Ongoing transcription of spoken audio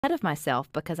ahead of myself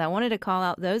because I wanted to call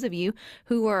out those of you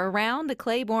who were around the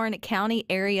Claiborne County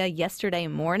area yesterday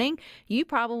morning. You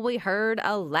probably heard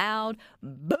a loud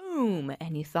boom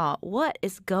and you thought, what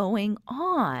is going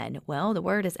on? Well, the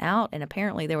word is out and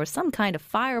apparently there was some kind of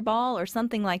fireball or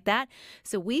something like that.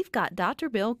 So we've got Dr.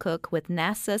 Bill Cooke with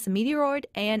NASA's Meteoroid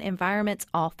and Environment's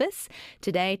Office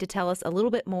today to tell us a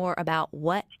little bit more about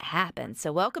what happened.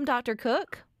 So welcome, Dr.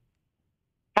 Cooke.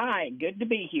 Hi, good to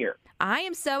be here. I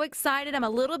am so excited. I'm a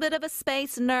little bit of a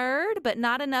space nerd, but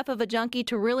not enough of a junkie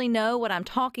to really know what I'm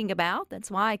talking about. That's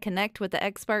why I connect with the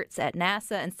experts at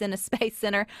NASA and Stennis Space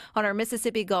Center on our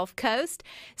Mississippi Gulf Coast.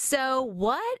 So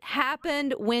what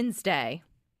happened Wednesday?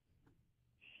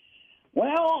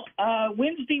 Well,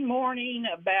 Wednesday morning,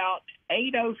 about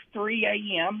 8:03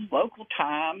 a.m. local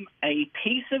time, a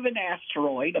piece of an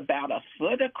asteroid about a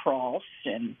foot across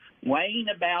and weighing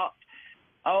about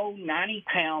 90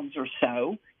 pounds or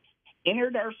so,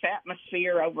 entered Earth's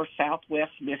atmosphere over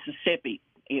southwest Mississippi.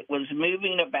 It was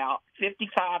moving about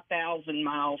 55,000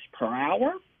 miles per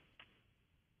hour,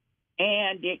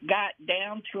 and it got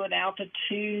down to an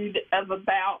altitude of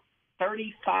about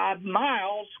 35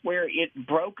 miles where it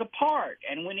broke apart.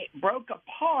 And when it broke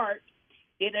apart,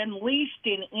 it unleashed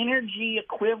an energy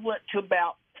equivalent to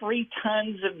about 3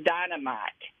 tons of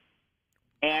dynamite.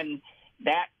 And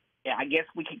that, I guess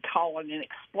we could call it an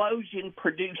explosion,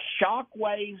 produced shock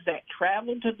waves that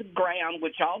traveled to the ground,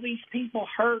 which all these people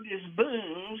heard as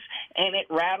booms, and it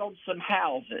rattled some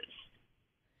houses.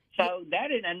 So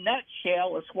that, in a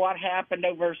nutshell, is what happened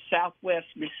over southwest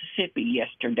Mississippi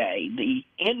yesterday. The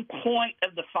end point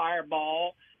of the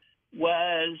fireball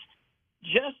was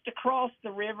just across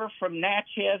the river from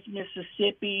Natchez,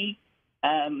 Mississippi,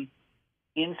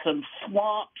 in some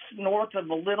swamps north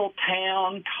of a little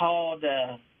town called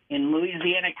in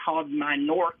Louisiana called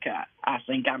Minorca. I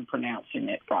think I'm pronouncing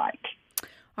it right.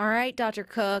 All right, Dr.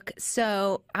 Cooke.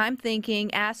 So I'm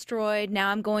thinking asteroid. Now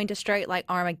I'm going to straight like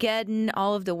Armageddon,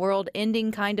 all of the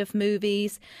world-ending kind of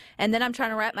movies. And then I'm trying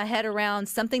to wrap my head around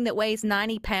something that weighs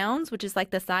 90 pounds, which is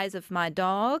like the size of my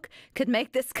dog, could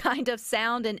make this kind of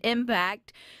sound and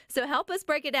impact. So help us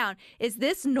break it down. Is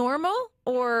this normal,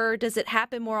 or does it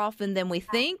happen more often than we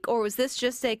think? Or was this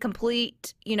just a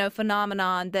complete,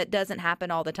 phenomenon that doesn't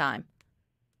happen all the time?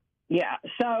 Yeah,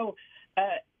 so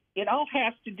it all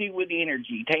has to do with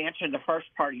energy. To answer the first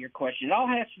part of your question, it all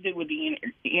has to do with the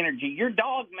energy. Your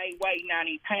dog may weigh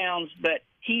 90 pounds, but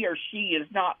he or she is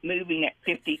not moving at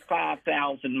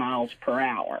 55,000 miles per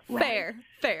hour. Right?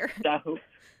 Fair. So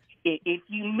if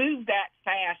you move that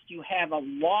fast, you have a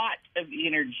lot of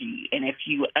energy. And if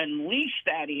you unleash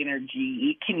that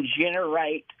energy, it can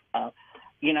generate,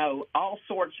 all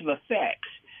sorts of effects.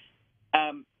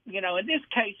 In this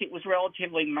case, it was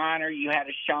relatively minor. You had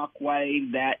a shock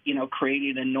wave that,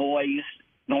 created a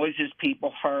noises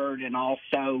people heard, and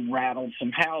also rattled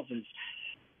some houses.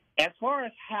 As far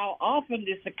as how often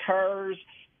this occurs,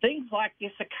 things like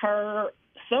this occur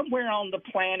somewhere on the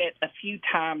planet a few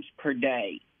times per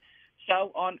day.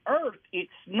 So on Earth, it's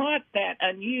not that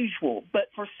unusual. But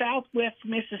for southwest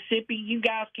Mississippi, you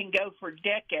guys can go for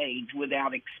decades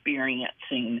without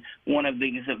experiencing one of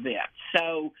these events.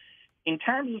 So in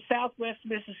terms of southwest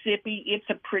Mississippi, it's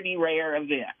a pretty rare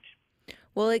event.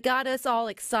 Well, it got us all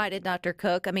excited, Dr.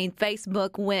 Cooke. I mean,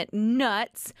 Facebook went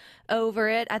nuts over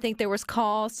it. I think there was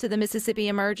calls to the Mississippi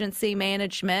Emergency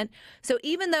Management. So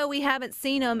even though we haven't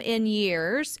seen them in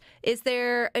years,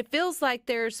 it feels like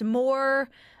there's more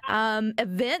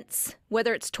events,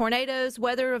 whether it's tornadoes,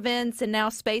 weather events, and now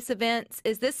space events.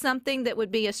 Is this something that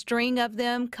would be a string of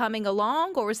them coming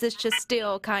along, or is this just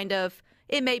still kind of,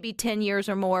 it may be 10 years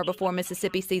or more before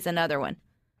Mississippi sees another one?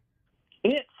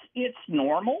 It's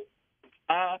normal.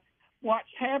 What's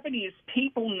happening is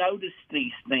people notice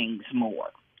these things more,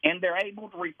 and they're able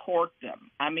to report them.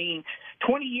 I mean,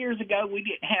 20 years ago, we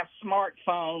didn't have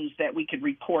smartphones that we could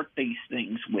report these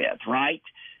things with, right?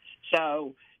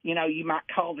 So, you might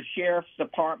call the sheriff's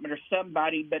department or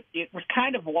somebody, but it was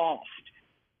kind of lost.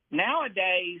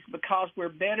 Nowadays, because we're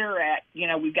better at,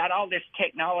 we've got all this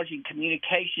technology and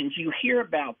communications, you hear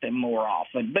about them more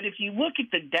often. But if you look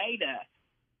at the data,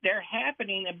 they're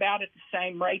happening about at the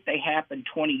same rate they happened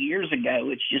 20 years ago.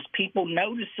 It's just people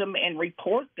notice them and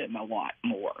report them a lot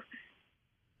more.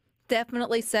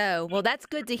 Definitely so. Well, that's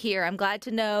good to hear. I'm glad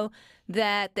to know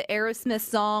that the Aerosmith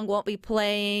song won't be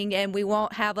playing and we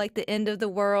won't have like the end of the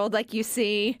world like you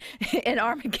see in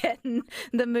Armageddon,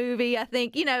 the movie. I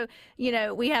think,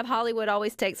 we have Hollywood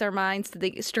always takes our minds to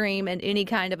the extreme in any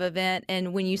kind of event.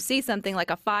 And when you see something like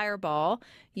a fireball,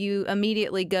 you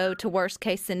immediately go to worst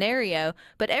case scenario.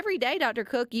 But every day, Dr.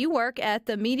 Cooke, you work at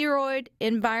the Meteoroid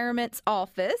Environment's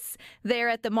office there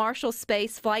at the Marshall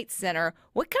Space Flight Center.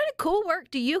 What kind of cool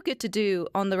work do you get to do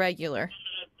on the regular?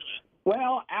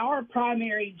 Well, our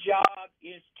primary job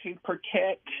is to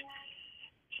protect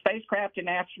spacecraft and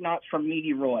astronauts from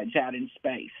meteoroids out in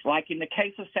space. Like in the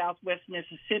case of Southwest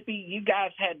Mississippi, you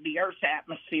guys had the Earth's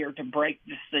atmosphere to break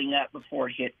this thing up before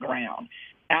it hit ground.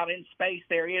 Out in space,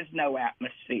 there is no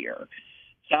atmosphere.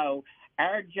 So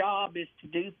our job is to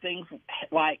do things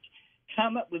like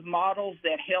come up with models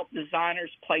that help designers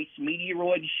place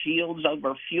meteoroid shields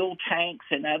over fuel tanks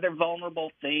and other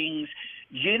vulnerable things,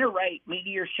 generate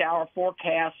meteor shower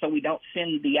forecasts so we don't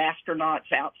send the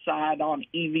astronauts outside on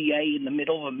EVA in the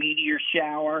middle of a meteor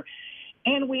shower.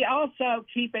 And we also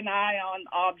keep an eye on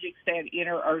objects that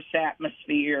enter Earth's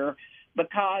atmosphere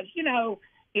because,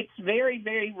 it's very,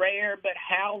 very rare, but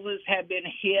houses have been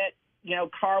hit.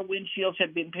 Car windshields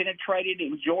have been penetrated.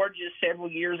 In Georgia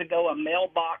several years ago, a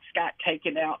mailbox got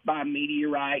taken out by a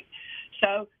meteorite.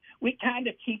 So we kind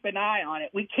of keep an eye on it.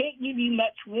 We can't give you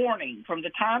much warning. From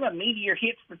the time a meteor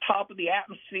hits the top of the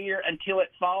atmosphere until it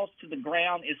falls to the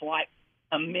ground is like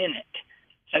a minute.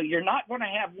 So you're not going to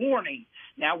have warning.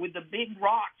 Now, with the big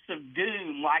rocks of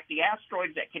doom, like the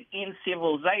asteroids that can end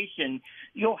civilization,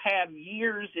 you'll have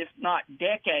years, if not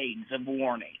decades, of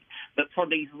warning. But for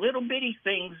these little bitty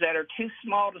things that are too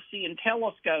small to see in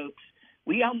telescopes,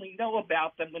 we only know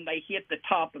about them when they hit the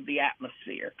top of the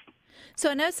atmosphere. So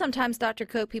I know sometimes, Dr.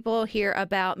 Cooke, people hear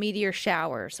about meteor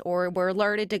showers or we're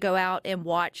alerted to go out and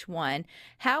watch one.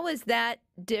 How is that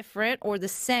different or the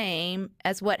same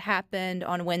as what happened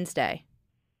on Wednesday?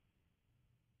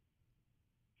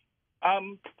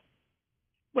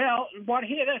 Well, what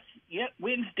hit us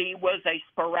Wednesday was a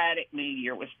sporadic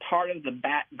meteor. It was part of the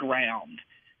background.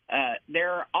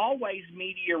 There are always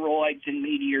meteoroids and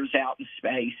meteors out in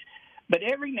space, but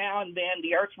every now and then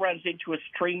the Earth runs into a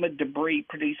stream of debris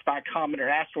produced by a comet or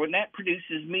asteroid, and that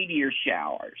produces meteor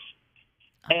showers.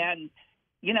 And,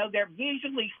 they're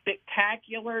visually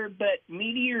spectacular, but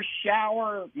meteors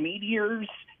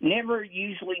never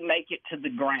usually make it to the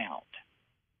ground.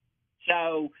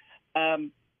 So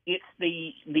it's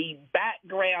the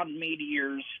background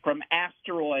meteors from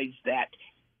asteroids that,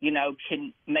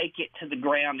 can make it to the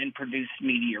ground and produce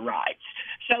meteorites.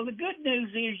 So the good news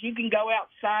is you can go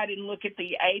outside and look at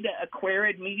the Eta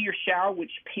Aquarid meteor shower,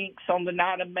 which peaks on the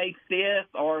night of May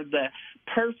 5th, or the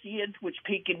Perseids, which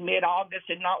peak in mid-August,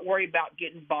 and not worry about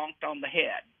getting bonked on the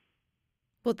head.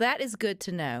 Well, that is good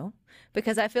to know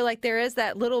because I feel like there is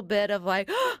that little bit of like,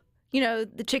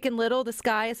 the Chicken Little, the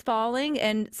sky is falling.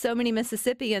 And so many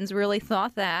Mississippians really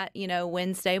thought that,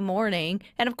 Wednesday morning.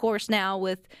 And of course, now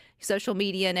with social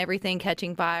media and everything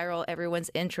catching viral, everyone's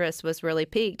interest was really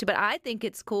piqued. But I think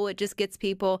it's cool. It just gets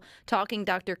people talking,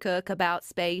 Dr. Cooke, about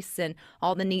space and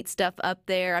all the neat stuff up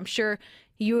there. I'm sure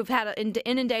you have had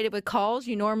inundated with calls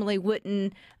you normally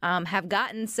wouldn't have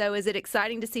gotten. So is it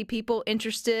exciting to see people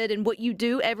interested in what you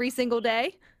do every single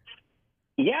day?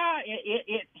 Yeah,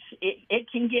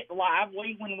 it can get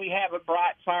lively when we have a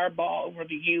bright fireball over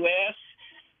the U.S.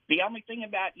 The only thing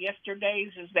about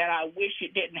yesterday's is that I wish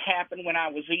it didn't happen when I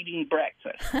was eating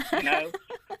breakfast,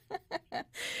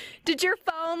 Did your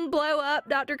phone blow up,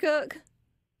 Dr. Cooke?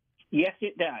 Yes,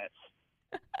 it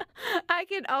does. I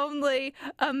can only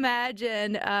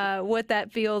imagine what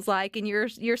that feels like. And you're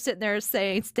sitting there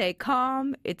saying, stay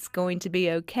calm. It's going to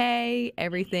be okay.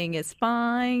 Everything is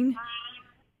fine.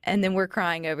 And then we're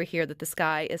crying over here that the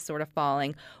sky is sort of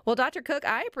falling. Well, Dr. Cooke,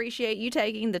 I appreciate you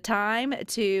taking the time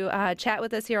to chat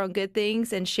with us here on Good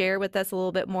Things and share with us a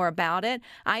little bit more about it.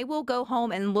 I will go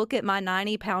home and look at my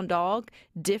 90-pound dog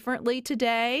differently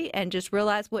today and just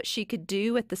realize what she could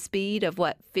do at the speed of,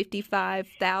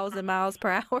 55,000 miles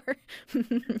per hour?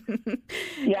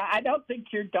 Yeah, I don't think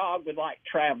your dog would like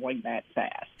traveling that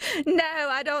fast. No,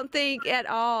 I don't think at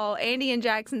all. Andy in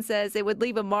Jackson says it would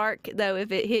leave a mark, though,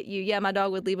 if it hit you. Yeah, my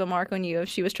dog would leave a mark on you if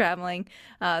she was traveling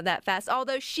that fast.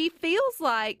 Although she feels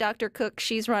like, Dr. Cooke,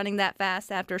 she's running that fast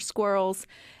after squirrels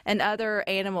and other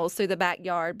animals through the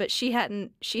backyard, but she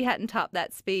hadn't topped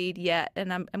that speed yet,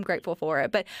 and I'm grateful for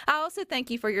it. But I also thank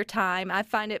you for your time. I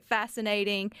find it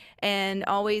fascinating and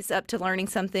always up to learning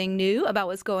something new about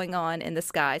what's going on in the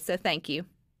sky. So thank you.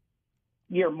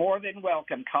 You're more than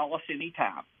welcome. Call us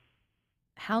anytime.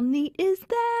 How neat is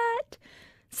that?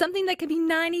 Something that could be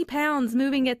 90 pounds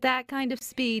moving at that kind of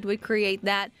speed would create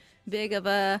that big of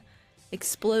a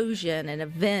explosion, an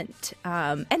event.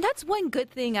 And that's one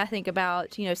good thing I think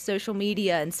about, social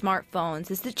media and smartphones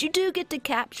is that you do get to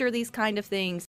capture these kind of things